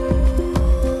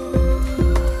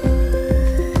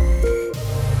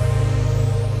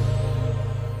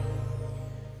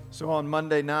So on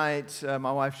Monday night,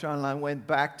 my wife Sean and I went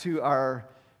back to our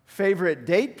favorite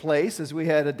date place as we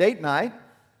had a date night,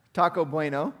 Taco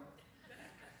Bueno.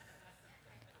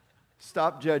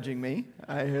 Stop judging me.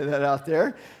 I hear that out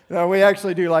there. No, we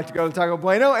actually do like to go to Taco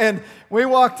Bueno. And we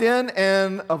walked in,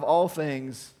 and of all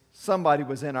things, somebody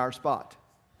was in our spot.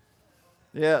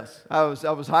 Yes, I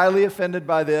was highly offended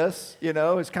by this. You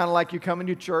know, it's kind of like you come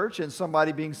into church and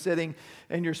somebody being sitting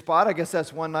in your spot. I guess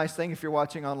that's one nice thing if you're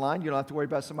watching online. You don't have to worry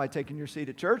about somebody taking your seat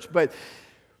at church. But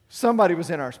somebody was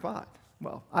in our spot.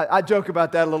 Well, I joke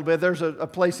about that a little bit. There's a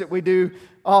place that we do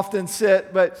often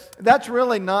sit, but that's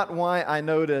really not why I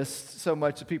noticed so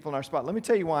much the people in our spot. Let me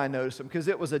tell you why I noticed them, because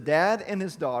it was a dad and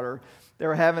his daughter. They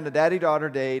were having a daddy-daughter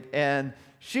date, and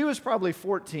she was probably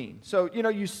 14. So, you know,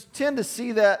 you tend to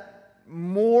see that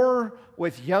more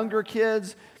with younger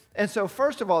kids. And so,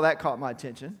 first of all, that caught my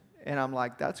attention, and I'm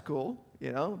like, that's cool,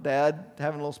 you know, dad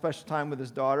having a little special time with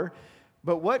his daughter.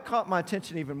 But what caught my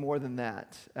attention even more than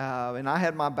that, and I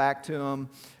had my back to them,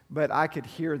 but I could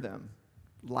hear them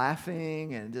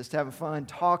laughing and just having fun,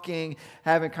 talking,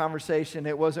 having conversation.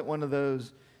 It wasn't one of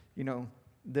those, you know,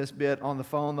 this bit on the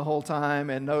phone the whole time,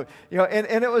 and no, you know,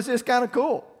 and it was just kind of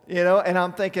cool, you know. And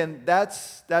I'm thinking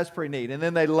that's pretty neat. And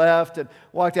then they left and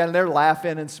walked out, and they're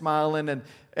laughing and smiling, and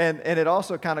it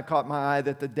also kind of caught my eye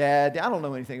that the dad, I don't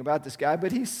know anything about this guy,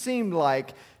 but he seemed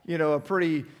like, you know, a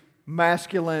pretty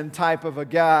masculine type of a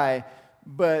guy,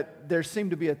 but there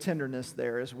seemed to be a tenderness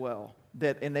there as well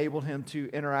that enabled him to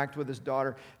interact with his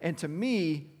daughter. And to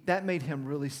me, that made him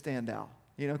really stand out,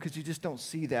 you know, because you just don't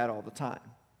see that all the time.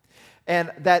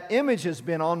 And that image has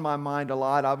been on my mind a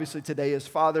lot. Obviously, today is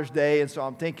Father's Day, and so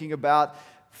I'm thinking about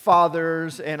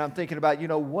fathers, and I'm thinking about, you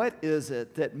know, what is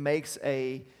it that makes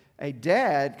a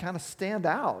dad kind of stand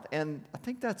out? And I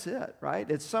think that's it, right?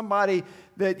 It's somebody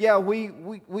that, yeah,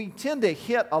 we tend to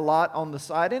hit a lot on the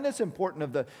side, and it's important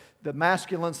of the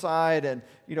masculine side, and,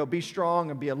 you know, be strong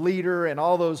and be a leader and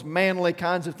all those manly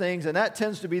kinds of things. And that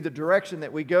tends to be the direction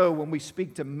that we go when we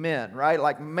speak to men, right?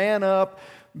 Like, man up,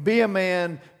 be a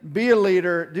man, be a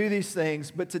leader, do these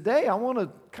things. But today I want to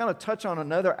kind of touch on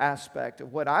another aspect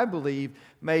of what I believe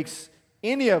makes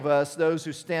any of us, those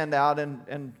who stand out,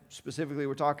 and specifically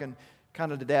we're talking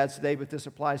kind of to dads today, but this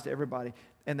applies to everybody,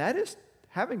 and that is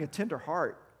having a tender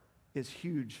heart is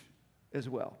huge as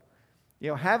well. You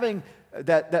know, having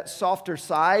that softer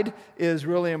side is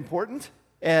really important,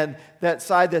 and that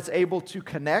side that's able to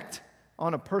connect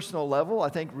on a personal level, I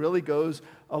think really goes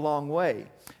a long way.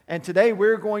 And today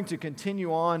we're going to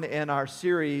continue on in our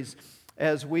series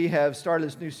as we have started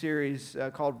this new series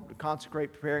called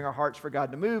Consecrate, Preparing Our Hearts for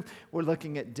God to Move. We're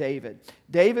looking at David.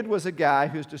 David was a guy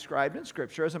who's described in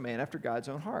Scripture as a man after God's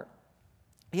own heart.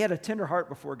 He had a tender heart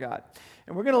before God.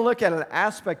 And we're going to look at an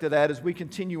aspect of that as we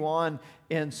continue on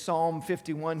in Psalm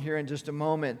 51 here in just a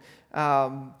moment.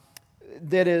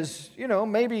 That is, you know,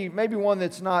 maybe one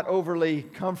that's not overly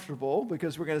comfortable,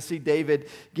 because we're going to see David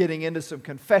getting into some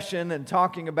confession and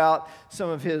talking about some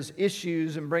of his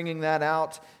issues and bringing that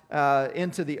out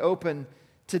into the open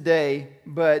today.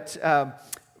 But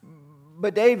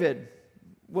David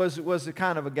was the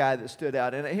kind of a guy that stood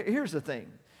out. And here's the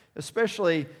thing,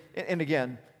 especially, and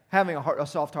again, having a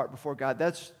soft heart before God,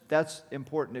 that's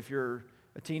important if you're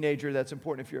a teenager. That's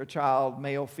important if you're a child,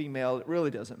 male, female. It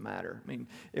really doesn't matter. I mean,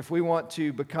 if we want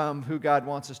to become who God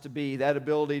wants us to be, that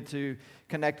ability to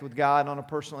connect with God on a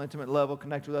personal, intimate level,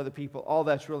 connect with other people, all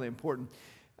that's really important.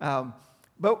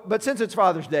 But since it's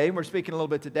Father's Day, and we're speaking a little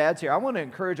bit to dads here, I want to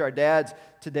encourage our dads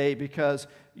today, because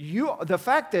the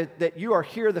fact that you are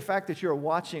here, the fact that you're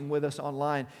watching with us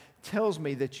online, tells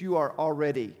me that you are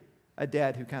already a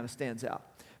dad who kind of stands out.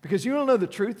 Because you don't know the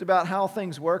truth about how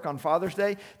things work on Father's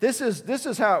Day. This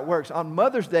is how it works. On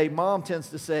Mother's Day, Mom tends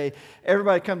to say,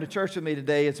 everybody come to church with me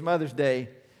today, it's Mother's Day.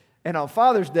 And on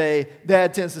Father's Day,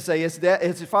 Dad tends to say,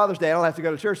 it's Father's Day, I don't have to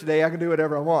go to church today, I can do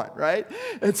whatever I want, right?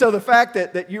 And so the fact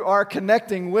that you are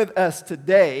connecting with us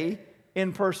today,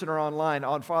 in person or online,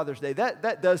 on Father's Day,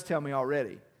 that does tell me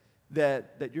already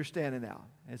that you're standing out.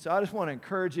 And so I just want to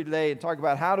encourage you today and talk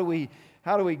about how do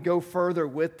we go further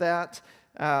with that.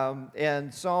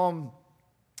 And Psalm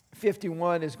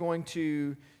 51 is going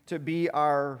to be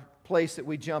our place that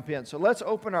we jump in. So let's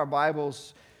open our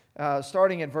Bibles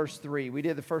starting in verse 3. We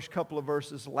did the first couple of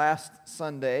verses last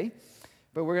Sunday,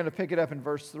 but we're going to pick it up in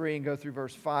verse 3 and go through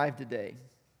verse 5 today.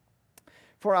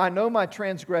 For I know my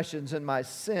transgressions, and my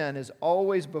sin is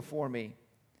always before me.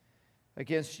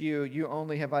 Against you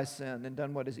only have I sinned and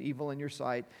done what is evil in your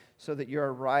sight, so that you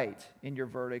are right in your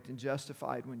verdict and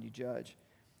justified when you judge.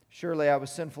 Surely I was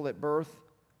sinful at birth,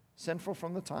 sinful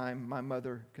from the time my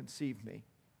mother conceived me.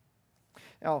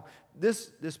 Now,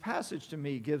 this passage to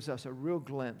me gives us a real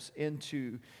glimpse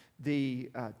into the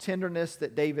tenderness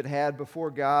that David had before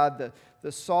God,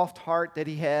 the soft heart that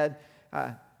he had.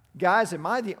 Guys, am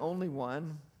I the only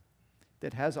one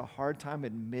that has a hard time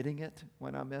admitting it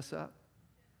when I mess up?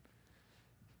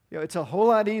 You know, it's a whole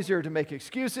lot easier to make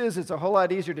excuses. It's a whole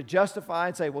lot easier to justify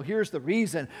and say, well, here's the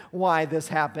reason why this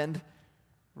happened,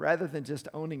 rather than just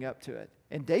owning up to it.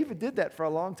 And David did that for a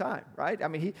long time, right? I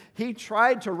mean, he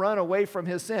tried to run away from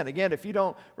his sin. Again, if you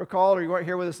don't recall or you weren't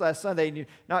here with us last Sunday and you're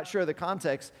not sure of the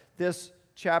context, this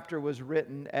chapter was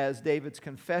written as David's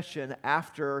confession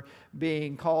after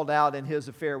being called out in his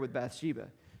affair with Bathsheba.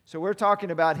 So we're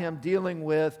talking about him dealing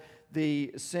with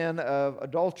the sin of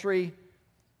adultery,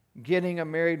 getting a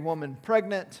married woman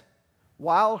pregnant,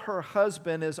 while her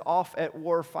husband is off at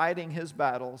war fighting his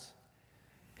battles.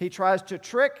 He tries to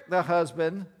trick the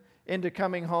husband into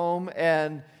coming home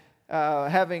and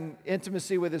having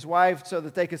intimacy with his wife so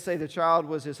that they could say the child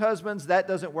was his husband's. That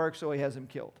doesn't work, so he has him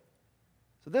killed.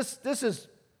 So this is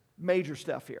major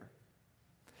stuff here.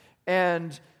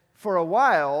 And for a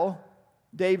while,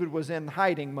 David was in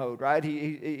hiding mode, right?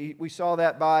 We saw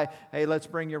that by, hey, let's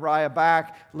bring Uriah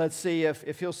back. Let's see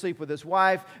if he'll sleep with his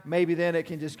wife. Maybe then it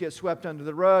can just get swept under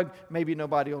the rug. Maybe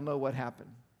nobody will know what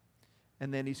happened.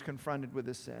 And then he's confronted with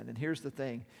his sin. And here's the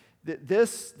thing.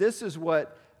 This is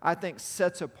what I think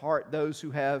sets apart those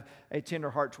who have a tender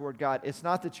heart toward God. It's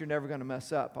not that you're never going to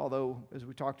mess up, although, as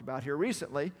we talked about here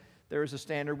recently, there is a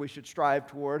standard we should strive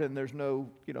toward, and there's no,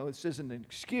 this isn't an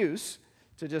excuse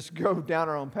to just go down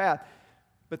our own path.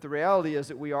 But the reality is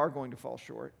that we are going to fall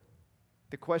short.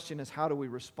 The question is, how do we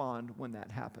respond when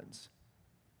that happens?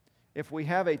 If we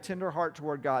have a tender heart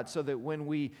toward God so that when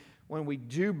we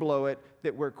do blow it,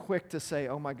 that we're quick to say,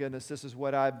 oh my goodness, this is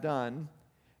what I've done,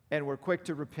 and we're quick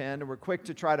to repent, and we're quick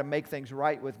to try to make things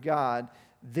right with God,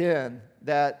 then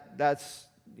that's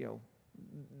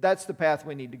the path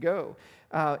we need to go.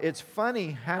 It's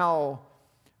funny how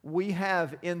we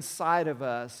have inside of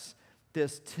us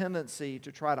this tendency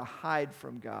to try to hide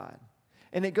from God.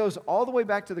 And it goes all the way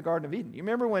back to the Garden of Eden. You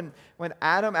remember when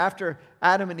after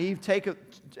Adam and Eve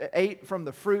ate from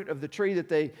the fruit of the tree that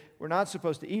they were not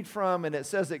supposed to eat from, and it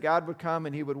says that God would come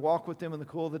and he would walk with them in the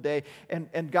cool of the day.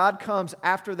 And God comes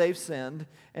after they've sinned,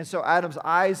 and so Adam's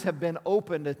eyes have been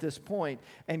opened at this point,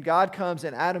 and God comes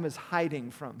and Adam is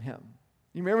hiding from him.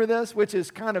 You remember this? Which is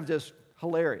kind of just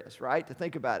hilarious, right? To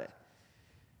think about it.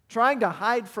 Trying to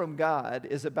hide from God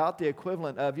is about the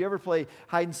equivalent of, you ever play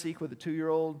hide and seek with a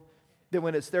 2-year-old? Then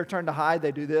when it's their turn to hide,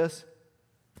 they do this.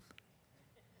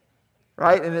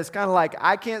 Right? And it's kind of like,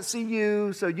 I can't see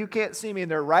you, so you can't see me. And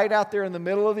they're right out there in the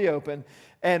middle of the open.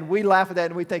 And we laugh at that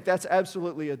and we think that's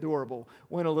absolutely adorable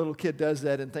when a little kid does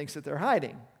that and thinks that they're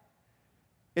hiding.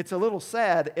 It's a little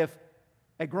sad if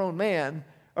a grown man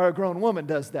or a grown woman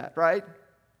does that, right?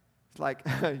 It's like,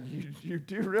 you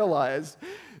do realize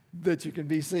that you can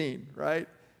be seen, right?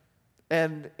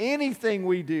 And anything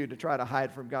we do to try to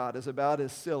hide from God is about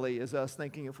as silly as us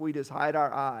thinking if we just hide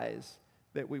our eyes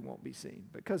that we won't be seen,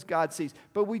 because God sees.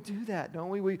 But we do that, don't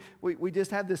we? We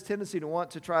just have this tendency to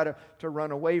want to try to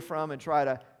run away from and try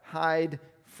to hide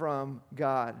from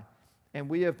God. And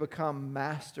we have become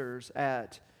masters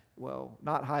at, well,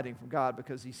 not hiding from God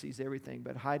because he sees everything,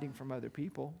 but hiding from other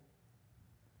people.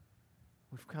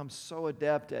 We've become so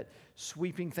adept at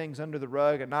sweeping things under the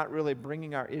rug and not really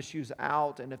bringing our issues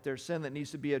out. And if there's sin that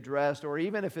needs to be addressed, or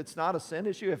even if it's not a sin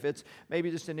issue, if it's maybe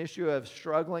just an issue of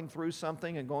struggling through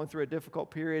something and going through a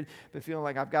difficult period, but feeling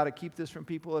like I've got to keep this from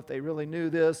people. If they really knew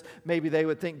this, maybe they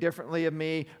would think differently of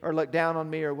me or look down on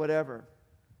me or whatever.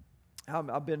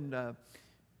 I've been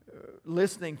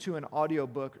listening to an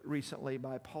audiobook recently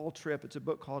by Paul Tripp. It's a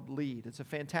book called Lead. It's a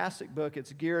fantastic book.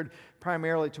 It's geared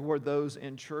primarily toward those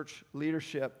in church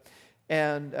leadership,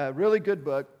 and a really good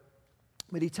book.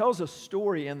 But he tells a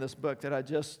story in this book that I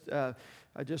just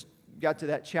got to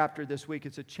that chapter this week.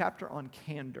 It's a chapter on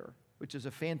candor, which is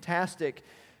a fantastic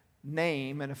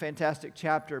name and a fantastic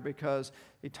chapter because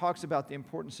it talks about the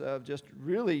importance of just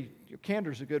really,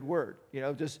 candor is a good word,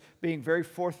 just being very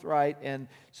forthright. And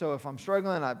so if I'm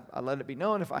struggling, I let it be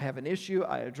known. If I have an issue,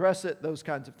 I address it, those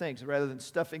kinds of things, rather than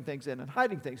stuffing things in and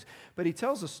hiding things. But he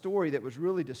tells a story that was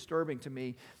really disturbing to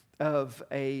me of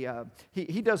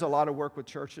he does a lot of work with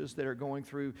churches that are going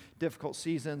through difficult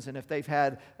seasons, and if they've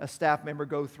had a staff member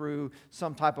go through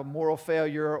some type of moral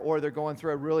failure or they're going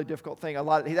through a really difficult thing,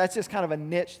 that's just kind of a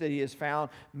niche that he has found,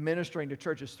 ministering to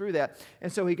churches through that.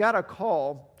 And so he got a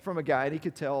call from a guy, and he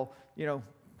could tell,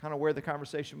 kind of where the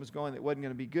conversation was going that wasn't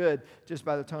going to be good just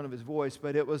by the tone of his voice.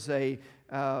 But it was an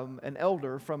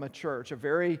elder from a church, a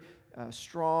very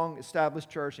strong, established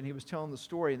church, and he was telling the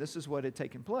story, and this is what had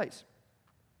taken place.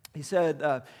 He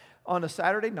said on a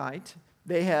Saturday night,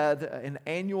 they had an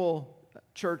annual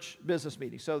church business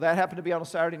meeting. So that happened to be on a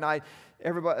Saturday night.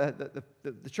 Everybody,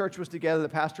 the church was together. The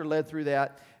pastor led through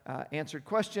that, answered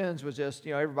questions, was just,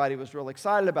 everybody was real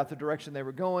excited about the direction they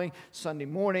were going. Sunday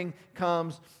morning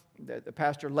comes. The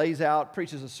pastor lays out,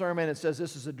 preaches a sermon, and says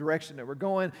this is the direction that we're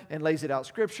going, and lays it out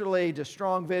scripturally, just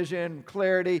strong vision,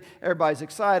 clarity. Everybody's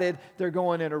excited. They're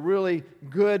going in a really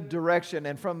good direction.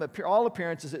 And from all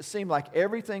appearances, it seemed like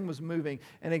everything was moving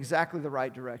in exactly the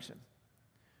right direction.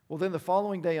 Well, then the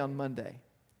following day on Monday,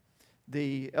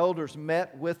 the elders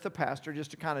met with the pastor just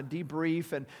to kind of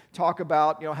debrief and talk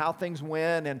about, how things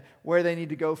went and where they need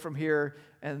to go from here.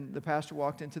 And the pastor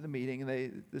walked into the meeting,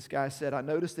 and this guy said, I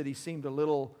noticed that he seemed a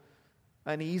little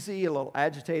uneasy, a little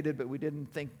agitated, but we didn't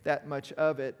think that much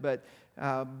of it. But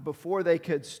before they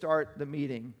could start the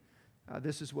meeting,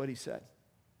 this is what he said.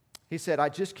 He said, I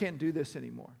just can't do this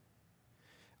anymore.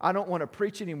 I don't want to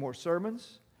preach any more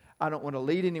sermons. I don't want to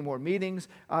lead any more meetings.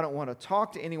 I don't want to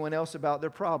talk to anyone else about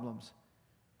their problems.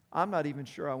 I'm not even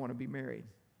sure I want to be married.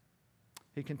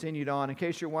 He continued on, in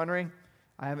case you're wondering,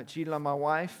 I haven't cheated on my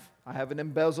wife. I haven't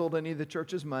embezzled any of the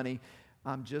church's money.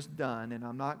 I'm just done, and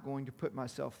I'm not going to put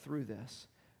myself through this.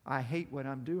 I hate what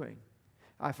I'm doing.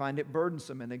 I find it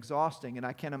burdensome and exhausting, and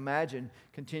I can't imagine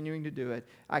continuing to do it.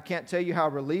 I can't tell you how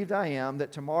relieved I am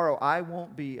that tomorrow I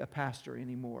won't be a pastor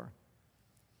anymore.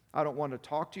 I don't want to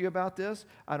talk to you about this.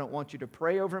 I don't want you to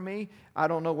pray over me. I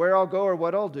don't know where I'll go or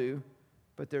what I'll do,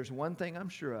 but there's one thing I'm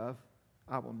sure of.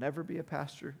 I will never be a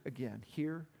pastor again,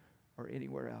 here or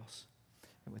anywhere else.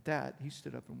 And with that, he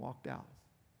stood up and walked out.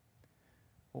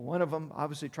 Well, one of them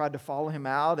obviously tried to follow him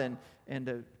out and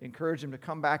to encourage him to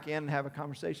come back in and have a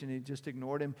conversation. He just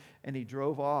ignored him, and he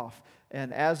drove off.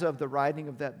 And as of the writing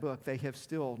of that book, they have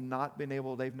still not been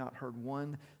able, they've not heard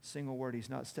one single word. He's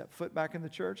not stepped foot back in the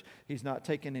church. He's not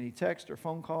taken any text or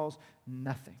phone calls,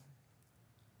 nothing.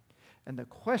 And the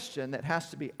question that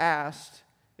has to be asked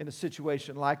in a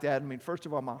situation like that, first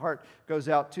of all, my heart goes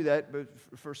out to that, but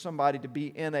for somebody to be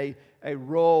in a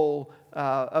role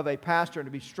of a pastor and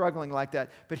to be struggling like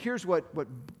that. But here's what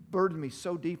burdened me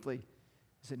so deeply,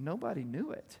 is that nobody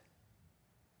knew it.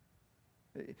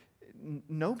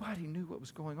 Nobody knew what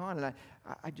was going on. And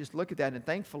I just look at that, and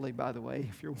thankfully, by the way,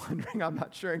 if you're wondering, I'm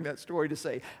not sharing that story to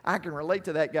say I can relate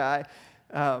to that guy.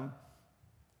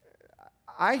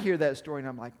 I hear that story and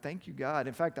I'm like, thank you, God.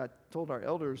 In fact, I told our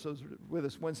elders, those with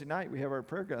us Wednesday night, we have our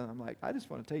prayer gathering. I'm like, I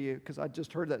just want to tell you, because I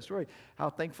just heard that story,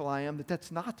 how thankful I am that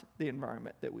that's not the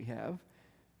environment that we have.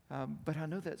 But I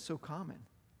know that's so common.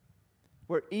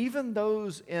 Where even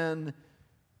those in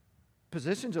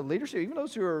positions of leadership, even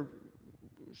those who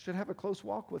should have a close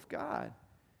walk with God,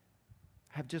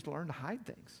 have just learned to hide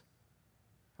things.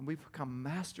 And we've become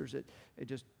masters at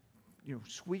just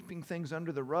sweeping things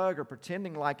under the rug or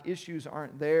pretending like issues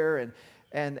aren't there,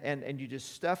 and you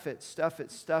just stuff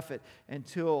it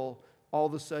until all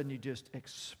of a sudden you just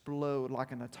explode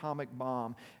like an atomic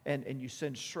bomb, and you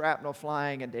send shrapnel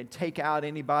flying and take out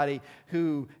anybody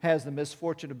who has the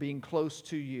misfortune of being close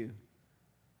to you.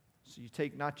 So you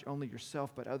take not only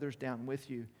yourself but others down with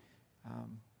you.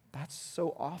 That's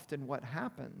so often what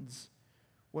happens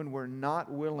when we're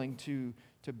not willing to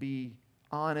be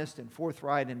honest and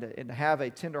forthright and to have a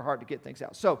tender heart to get things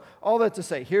out. So all that to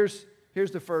say, here's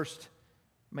the first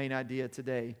main idea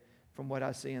today from what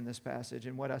I see in this passage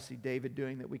and what I see David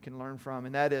doing that we can learn from,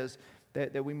 and that is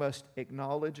that we must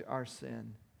acknowledge our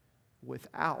sin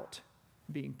without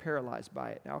being paralyzed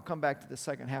by it. Now, I'll come back to the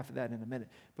second half of that in a minute,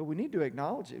 but we need to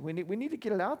acknowledge it. We need to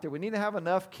get it out there. We need to have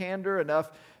enough candor, enough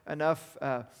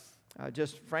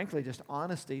just frankly, just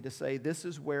honesty to say, this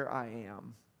is where I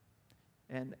am.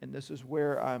 And this is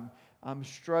where I'm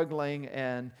struggling,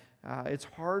 and it's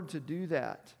hard to do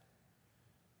that.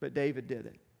 But David did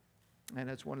it. And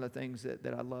that's one of the things that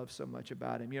I love so much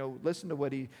about him. Listen to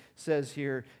what he says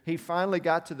here. He finally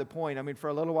got to the point. For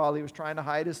a little while he was trying to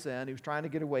hide his sin. He was trying to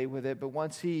get away with it. But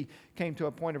once he came to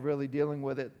a point of really dealing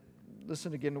with it,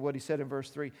 listen again to what he said in verse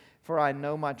 3. For I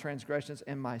know my transgressions,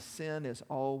 and my sin is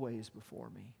always before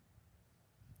me.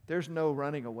 There's no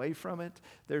running away from it.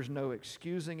 There's no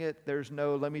excusing it. There's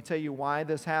no, let me tell you why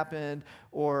this happened,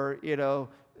 or, no,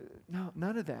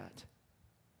 none of that.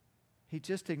 He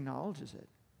just acknowledges it.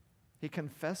 He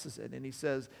confesses it, and he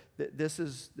says that this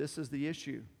is the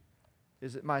issue,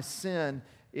 is that my sin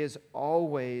is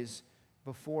always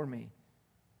before me.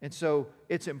 And so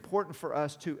it's important for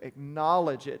us to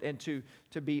acknowledge it and to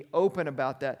be open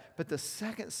about that. But the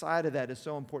second side of that is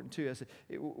so important too.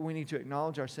 We need to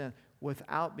acknowledge our sin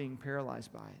without being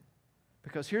paralyzed by it.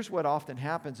 Because here's what often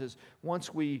happens is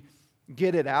once we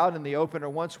get it out in the open, or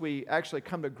once we actually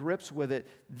come to grips with it,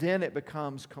 then it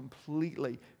becomes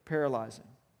completely paralyzing.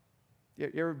 You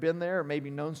ever been there, or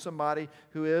maybe known somebody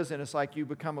who is, and it's like you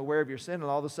become aware of your sin, and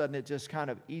all of a sudden it just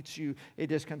kind of eats you, it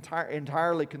just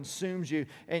entirely consumes you,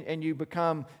 and you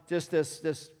become just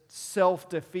this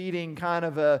self-defeating kind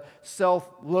of a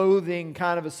self-loathing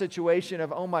kind of a situation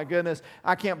of, oh my goodness,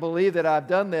 I can't believe that I've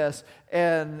done this,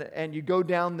 and you go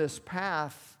down this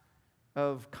path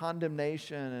of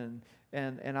condemnation,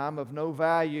 and I'm of no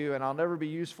value, and I'll never be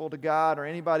useful to God or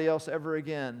anybody else ever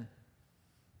again.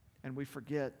 And we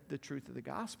forget the truth of the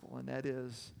gospel, and that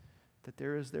is that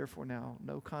there is therefore now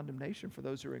no condemnation for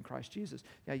those who are in Christ Jesus.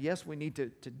 Now, yes, we need to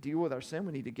deal with our sin.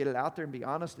 We need to get it out there and be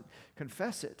honest and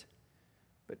confess it.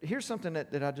 But here's something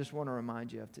that I just want to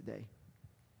remind you of today.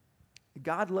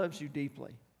 God loves you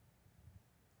deeply.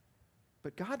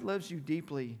 But God loves you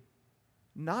deeply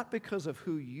not because of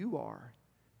who you are,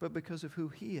 but because of who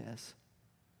He is.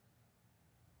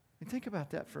 And think about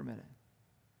that for a minute.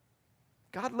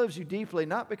 God loves you deeply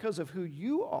not because of who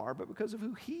you are, but because of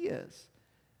who He is.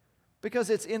 Because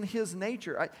it's in His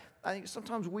nature. I think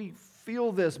sometimes we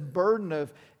feel this burden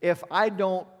of, if I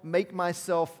don't make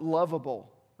myself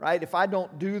lovable, right? If I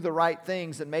don't do the right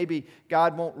things, then maybe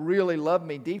God won't really love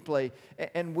me deeply.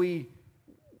 And we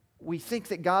think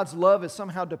that God's love is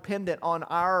somehow dependent on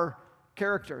our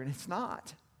character, and it's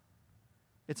not.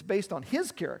 It's based on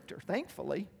His character,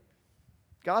 thankfully.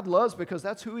 God loves because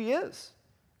that's who He is,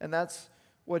 and that's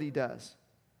what He does.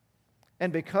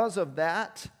 And because of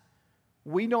that,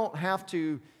 we don't have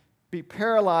to be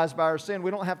paralyzed by our sin.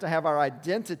 We don't have to have our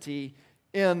identity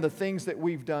in the things that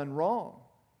we've done wrong.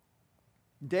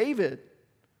 David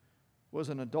was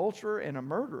an adulterer and a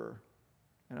murderer,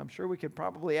 and I'm sure we could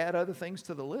probably add other things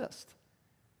to the list.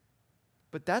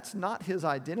 But that's not his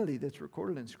identity that's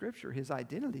recorded in Scripture. His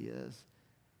identity is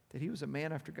that he was a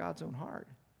man after God's own heart.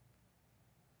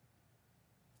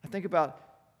 I think about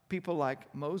people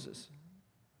like Moses.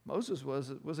 Moses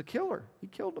was a killer. He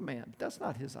killed a man, but that's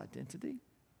not his identity.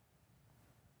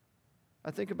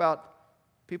 I think about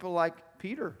people like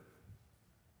Peter.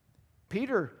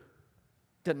 Peter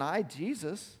denied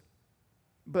Jesus,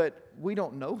 but we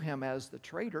don't know him as the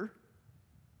traitor.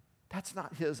 That's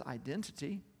not his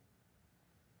identity.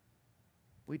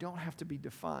 We don't have to be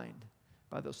defined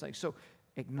by those things. So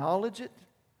acknowledge it,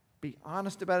 be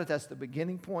honest about it. That's the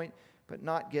beginning point, but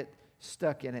not get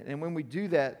stuck in it. And when we do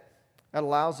that, it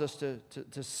allows us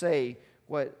to say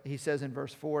what he says in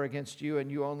verse 4, against you and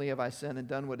you only have I sinned and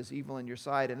done what is evil in your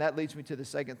sight. And that leads me to the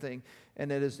second thing,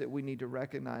 and it is that we need to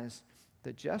recognize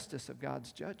the justice of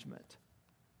God's judgment.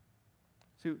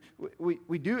 So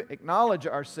we do acknowledge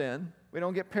our sin. We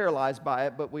don't get paralyzed by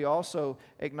it, but we also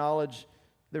acknowledge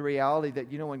the reality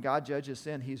that, when God judges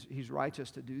sin, He's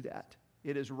righteous to do that.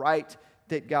 It is right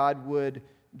that God would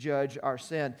judge our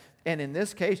sin. And in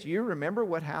this case, you remember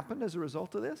what happened as a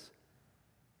result of this?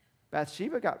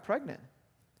 Bathsheba got pregnant,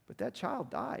 but that child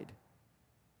died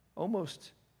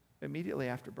almost immediately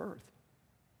after birth.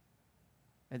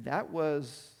 And that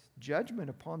was judgment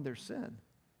upon their sin.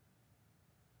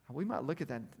 We might look at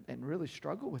that and really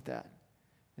struggle with that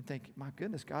and think, my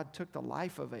goodness, God took the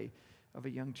life of a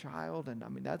young child, and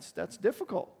that's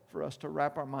difficult for us to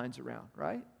wrap our minds around,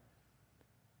 right?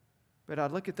 But I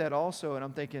look at that also, and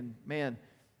I'm thinking, man,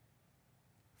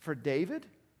 for David,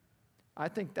 I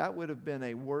think that would have been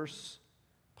a worse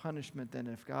punishment than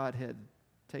if God had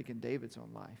taken David's own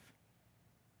life.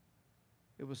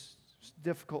 It was a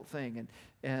difficult thing,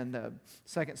 and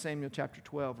 2 Samuel chapter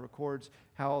 12 records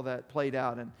how all that played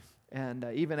out, and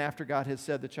even after God had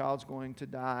said the child's going to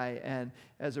die, and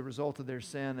as a result of their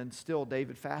sin, and still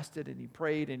David fasted, and he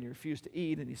prayed, and he refused to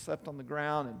eat, and he slept on the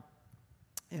ground,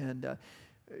 and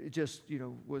it just,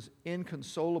 was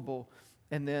inconsolable.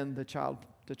 And then the child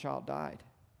died.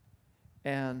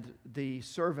 And the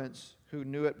servants who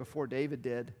knew it before David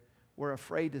did were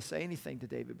afraid to say anything to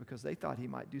David because they thought he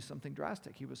might do something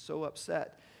drastic. He was so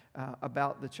upset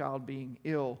about the child being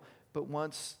ill. But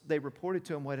once they reported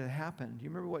to him what had happened, do you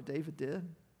remember what David did? It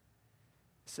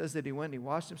says that he went and he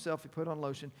washed himself, he put on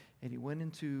lotion, and he went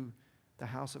into the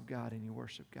house of God and he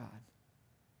worshiped God.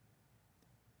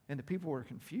 And the people were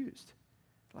confused.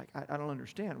 Like, I don't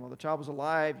understand. Well, the child was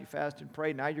alive, you fasted and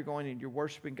prayed, now you're going and you're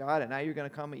worshiping God, and now you're going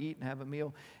to come and eat and have a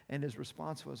meal. And his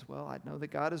response was, well, I know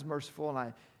that God is merciful,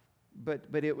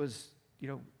 but it was,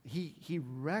 he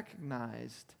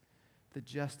recognized the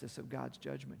justice of God's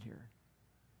judgment here.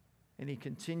 And he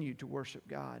continued to worship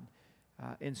God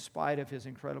in spite of his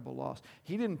incredible loss.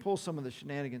 He didn't pull some of the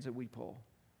shenanigans that we pull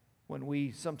when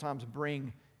we sometimes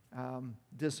bring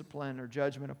discipline or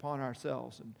judgment upon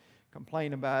ourselves and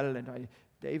complain about it. And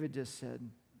David just said,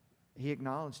 He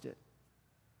acknowledged it.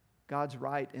 God's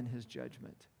right in his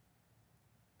judgment.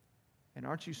 And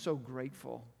aren't you so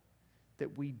grateful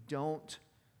that we don't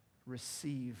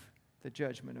receive the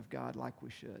judgment of God like we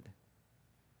should?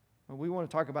 When we want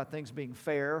to talk about things being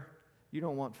fair, you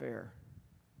don't want fair.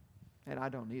 And I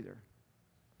don't either.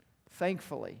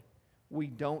 Thankfully, we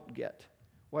don't get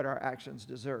what our actions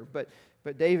deserve. But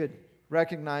David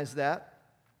recognized that.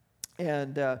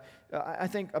 And I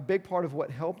think a big part of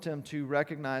what helped him to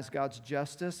recognize God's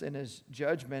justice and his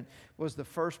judgment was the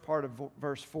first part of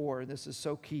verse 4. This is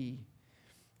so key.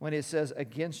 When it says,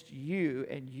 against you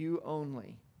and you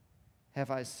only have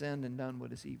I sinned and done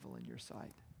what is evil in your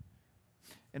sight.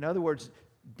 In other words,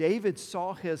 David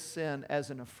saw his sin as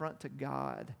an affront to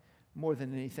God more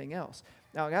than anything else.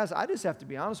 Now, guys, I just have to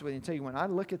be honest with you and tell you, when I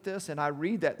look at this and I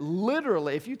read that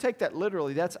literally, if you take that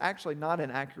literally, that's actually not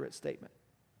an accurate statement.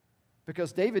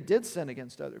 Because David did sin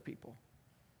against other people.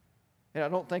 And I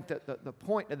don't think that the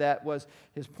point of that was,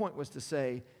 his point was to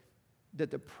say that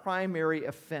the primary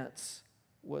offense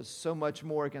was so much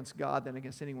more against God than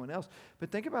against anyone else. But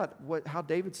think about how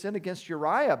David sinned against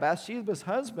Uriah, Bathsheba's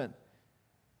husband.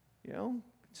 You know,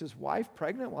 it's his wife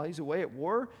pregnant while he's away at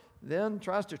war, then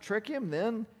tries to trick him,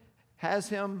 then has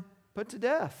him put to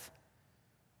death.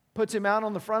 Puts him out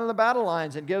on the front of the battle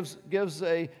lines and gives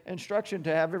a instruction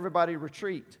to have everybody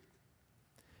retreat.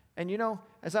 And you know,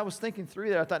 as I was thinking through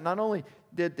that, I thought not only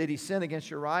did he sin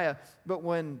against Uriah, but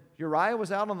when Uriah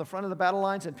was out on the front of the battle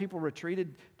lines and people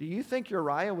retreated, do you think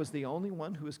Uriah was the only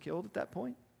one who was killed at that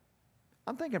point?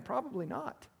 I'm thinking probably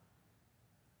not.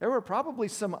 There were probably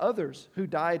some others who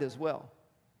died as well.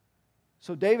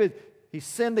 So David, he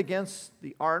sinned against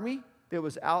the army that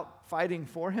was out fighting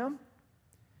for him.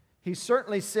 He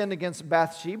certainly sinned against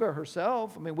Bathsheba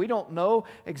herself. I mean, we don't know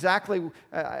exactly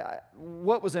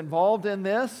what was involved in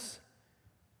this.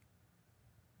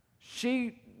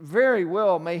 She very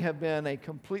well may have been a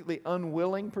completely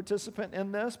unwilling participant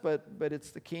in this, but it's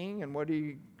the king, and what are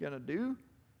you going to do?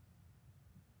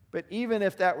 But even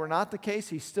if that were not the case,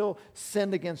 he still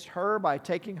sinned against her by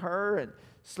taking her and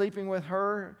sleeping with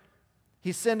her.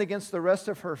 He sinned against the rest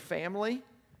of her family.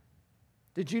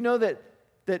 Did you know that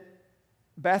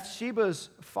Bathsheba's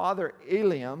father,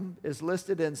 Eliam, is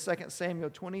listed in 2 Samuel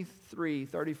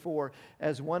 23:34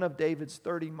 as one of David's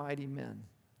 30 mighty men.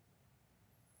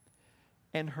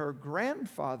 And her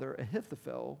grandfather,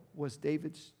 Ahithophel, was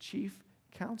David's chief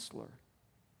counselor.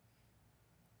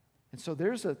 And so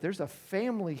there's a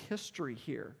family history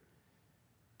here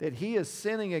that he is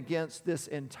sinning against this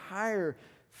entire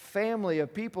family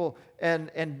of people, and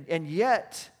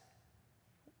yet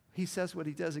he says what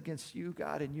he does against you,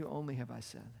 God, and you only have I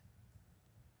sinned.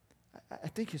 I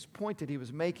think his point that he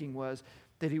was making was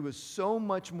that he was so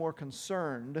much more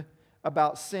concerned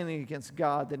about sinning against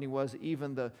God than he was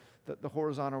even the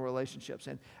horizontal relationships.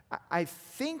 And I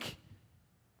think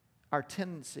our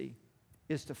tendency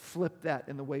is to flip that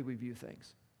in the way we view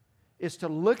things, is to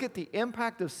look at the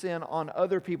impact of sin on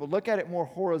other people, look at it more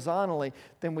horizontally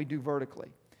than we do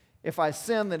vertically. If I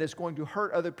sin, then it's going to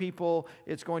hurt other people,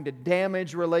 it's going to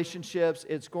damage relationships,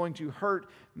 it's going to hurt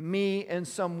me in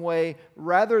some way,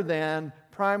 rather than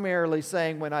primarily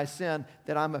saying when I sin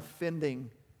that I'm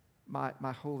offending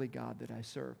my holy God that I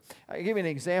serve. I'll give you an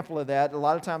example of that. A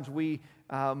lot of times we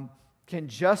can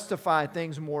justify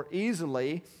things more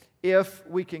easily if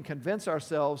we can convince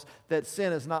ourselves that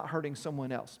sin is not hurting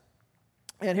someone else.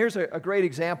 And here's a great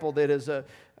example that is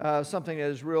something that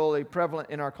is really prevalent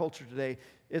in our culture today.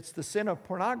 It's the sin of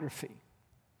pornography.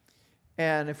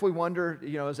 And if we wonder,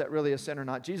 is that really a sin or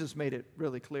not? Jesus made it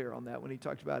really clear on that when he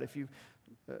talked about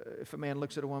if a man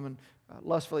looks at a woman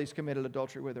lustfully, he's committed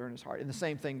adultery with her in his heart. And the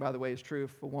same thing, by the way, is true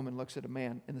if a woman looks at a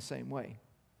man in the same way.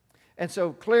 And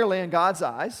so clearly in God's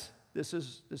eyes, this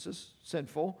is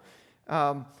sinful.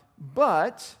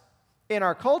 But in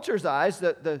our culture's eyes,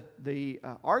 the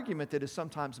argument that is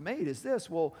sometimes made is this: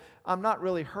 well, I'm not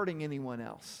really hurting anyone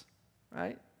else,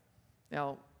 right?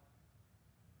 Now,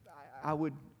 I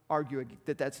would argue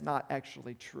that that's not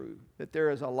actually true, that there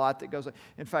is a lot that goes on.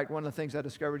 In fact, one of the things I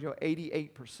discovered,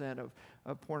 88%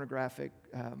 of pornographic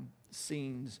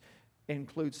scenes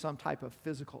include some type of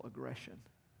physical aggression.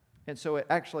 And so it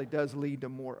actually does lead to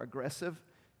more aggressive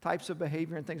types of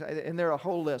behavior and things. And there are a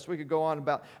whole list we could go on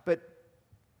about, but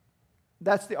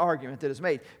that's the argument that is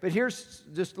made. But here's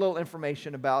just a little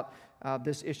information about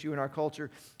this issue in our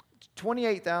culture.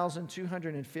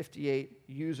 28,258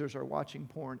 users are watching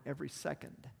porn every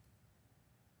second.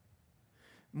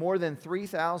 More than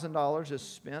 $3,000 is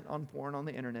spent on porn on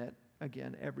the internet,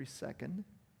 again, every second.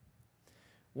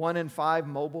 1 in 5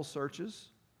 mobile searches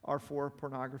are for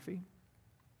pornography.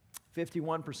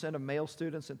 51% of male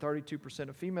students and 32%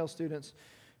 of female students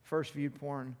first viewed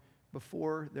porn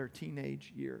before their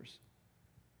teenage years.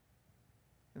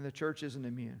 And the church isn't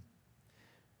immune.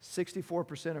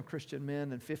 64% of Christian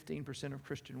men and 15% of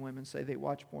Christian women say they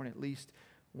watch porn at least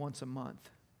once a month.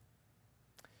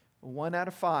 1 out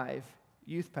of 5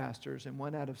 youth pastors and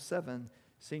 1 out of 7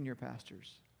 senior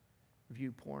pastors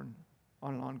view porn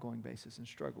on an ongoing basis and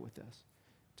struggle with this.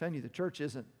 I'm telling you, the church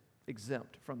isn't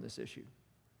exempt from this issue.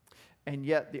 And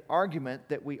yet the argument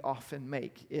that we often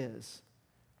make is,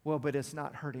 well, but it's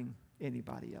not hurting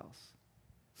anybody else.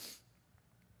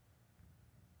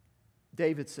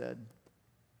 David said,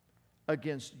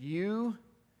 against you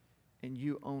and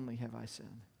you only have I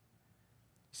sinned.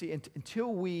 See,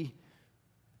 until we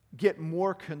get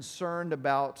more concerned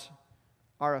about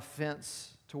our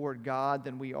offense toward God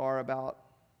than we are about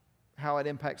how it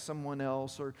impacts someone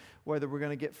else or whether we're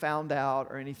going to get found out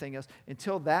or anything else,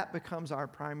 until that becomes our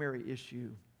primary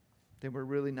issue, then we're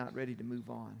really not ready to move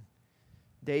on.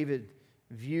 David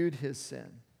viewed his sin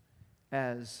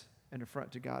as an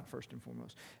affront to God first and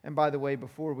foremost. And by the way,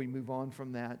 before we move on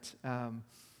from that,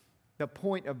 the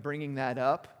point of bringing that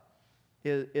up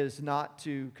is not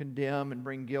to condemn and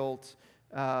bring guilt.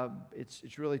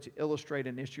 It's really to illustrate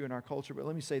an issue in our culture. But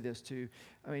let me say this too.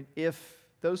 I mean, if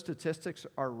those statistics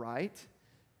are right,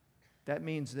 that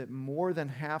means that more than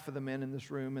half of the men in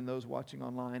this room and those watching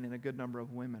online and a good number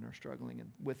of women are struggling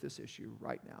with this issue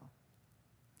right now.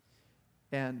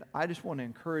 And I just want to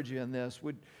encourage you in this.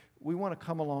 We want to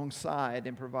come alongside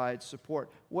and provide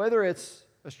support, whether it's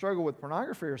a struggle with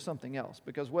pornography or something else,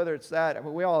 because whether it's that, I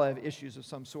mean, we all have issues of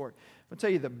some sort. I'll tell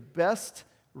you, the best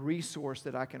resource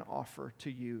that I can offer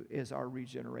to you is our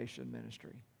regeneration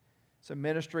ministry. It's a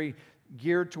ministry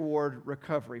geared toward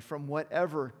recovery from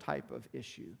whatever type of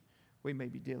issue we may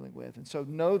be dealing with. And so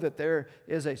know that there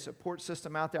is a support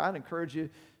system out there. I'd encourage you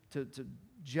to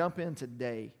jump in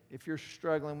today. If you're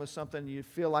struggling with something, you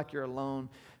feel like you're alone,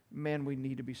 man, we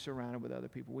need to be surrounded with other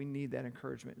people. We need that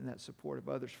encouragement and that support of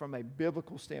others from a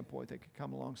biblical standpoint that can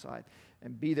come alongside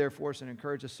and be there for us and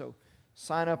encourage us. So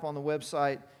sign up on the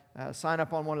website, sign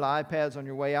up on one of the iPads on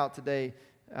your way out today,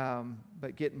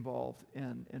 but get involved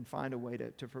and find a way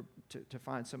to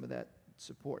find some of that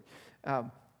support.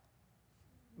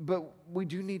 But we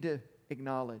do need to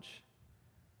acknowledge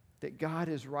that God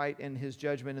is right in His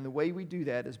judgment, and the way we do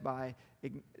that is by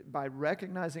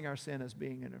recognizing our sin as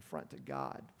being an affront to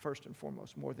God, first and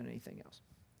foremost, more than anything else.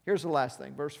 Here's the last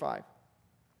thing, verse 5.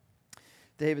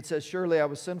 David says, surely I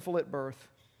was sinful at birth,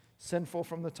 sinful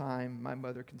from the time my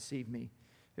mother conceived me.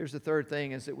 Here's the third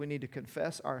thing, is that we need to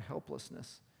confess our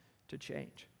helplessness to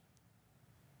change.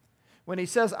 When he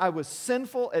says, I was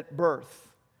sinful at birth,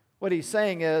 what he's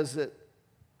saying is that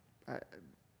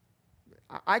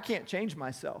I can't change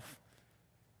myself.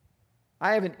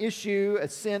 I have an issue, a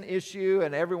sin issue,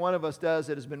 and every one of us does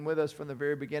that has been with us from the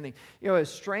very beginning. You know,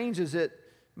 as strange as it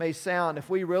may sound, if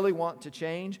we really want to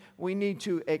change, we need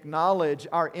to acknowledge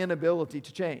our inability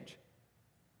to change.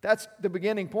 That's the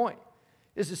beginning point,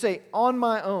 is to say, on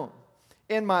my own,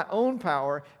 in my own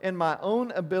power, in my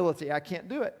own ability, I can't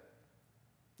do it.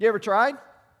 You ever tried?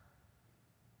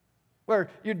 Where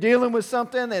you're dealing with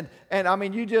something and I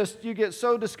mean, you get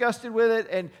so disgusted with it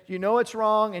and you know it's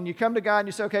wrong and you come to God and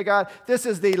you say, okay, God, this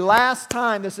is the last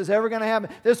time this is ever going to happen.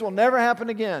 This will never happen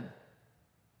again.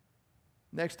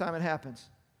 Next time it happens.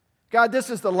 God, this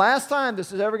is the last time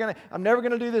this is ever going to, I'm never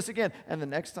going to do this again. And the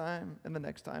next time, and the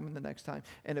next time, and the next time.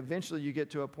 And eventually you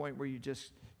get to a point where you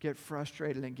just get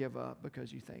frustrated and give up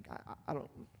because you think,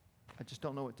 I just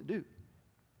don't know what to do.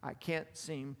 I can't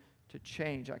seem to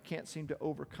change. I can't seem to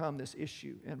overcome this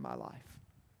issue in my life.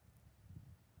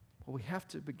 Well, we have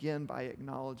to begin by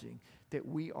acknowledging that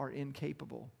we are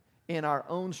incapable. In our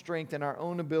own strength and our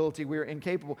own ability, we are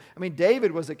incapable. I mean,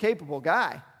 David was a capable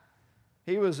guy.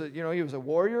 He was a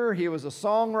warrior. He was a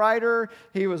songwriter.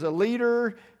 He was a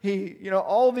leader.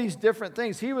 All these different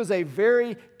things. He was a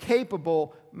very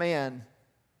capable man.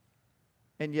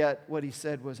 And yet what he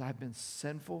said was, I've been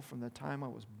sinful from the time I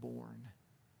was born.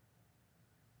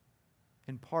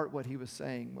 In part, what he was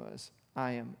saying was,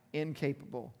 I am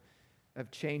incapable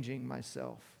of changing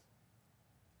myself.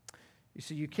 You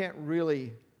see, you can't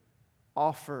really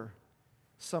offer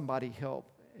somebody help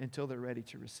until they're ready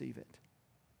to receive it.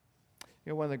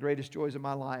 You know, one of the greatest joys of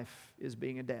my life is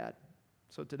being a dad.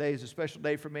 So today is a special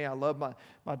day for me. I love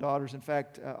my daughters. In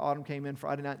fact, Autumn came in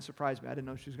Friday night and surprised me. I didn't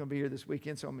know she was going to be here this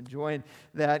weekend, so I'm enjoying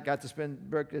that. Got to spend,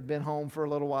 Brooke had been home for a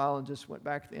little while and just went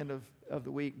back at the end of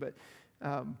the week. But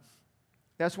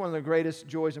that's one of the greatest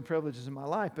joys and privileges in my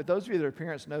life. But those of you that are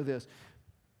parents know this.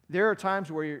 There are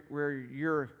times where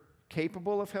you're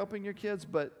capable of helping your kids,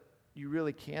 but you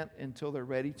really can't until they're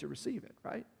ready to receive it,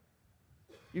 right?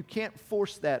 You can't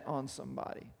force that on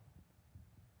somebody.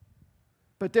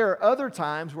 But there are other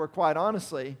times where, quite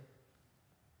honestly,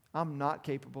 I'm not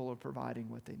capable of providing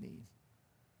what they need.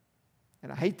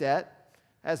 And I hate that.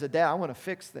 As a dad, I want to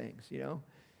fix things, you know.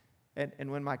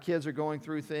 And when my kids are going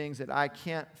through things that I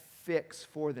can't fix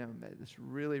for them, it's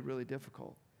really, really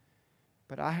difficult.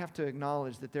 But I have to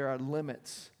acknowledge that there are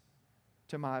limits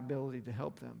to my ability to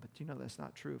help them. But you know that's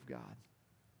not true of God.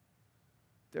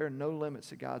 There are no limits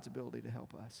to God's ability to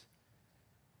help us.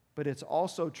 But it's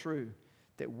also true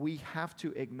that we have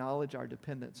to acknowledge our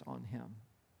dependence on Him.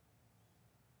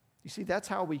 You see, that's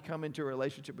how we come into a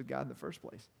relationship with God in the first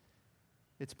place.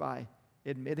 It's by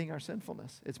admitting our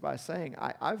sinfulness. It's by saying,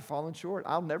 I've fallen short.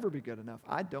 I'll never be good enough.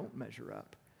 I don't measure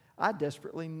up. I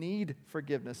desperately need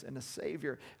forgiveness and a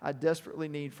Savior. I desperately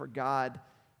need for God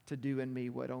to do in me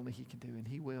what only He can do, and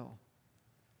He will.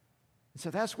 And so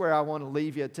that's where I want to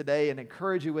leave you today and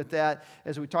encourage you with that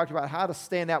as we talked about how to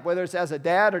stand out, whether it's as a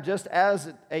dad or just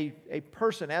as a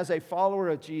person, as a follower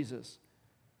of Jesus.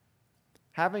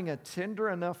 Having a tender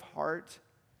enough heart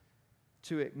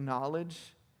to acknowledge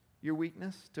your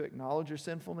weakness, to acknowledge your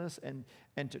sinfulness, and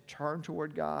to turn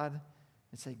toward God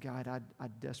and say, God, I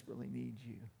desperately need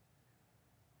you.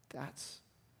 That's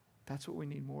what we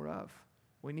need more of.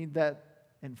 We need that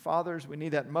in fathers, we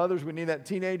need that in mothers, we need that in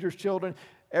teenagers, children,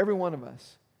 every one of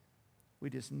us. We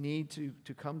just need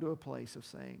to come to a place of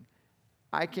saying,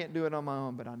 I can't do it on my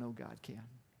own, but I know God can.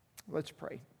 Let's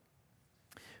pray.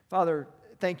 Father,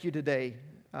 thank you today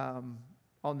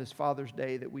on this Father's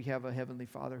Day that we have a Heavenly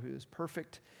Father who is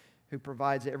perfect, who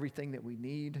provides everything that we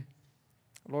need.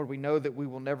 Lord, we know that we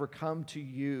will never come to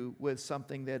you with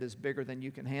something that is bigger than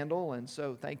you can handle, and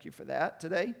so thank you for that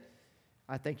today.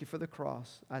 I thank you for the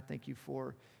cross. I thank you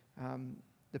for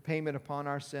the payment upon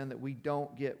our sin that we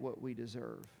don't get what we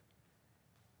deserve.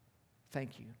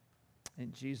 Thank you.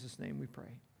 In Jesus' name we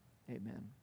pray. Amen.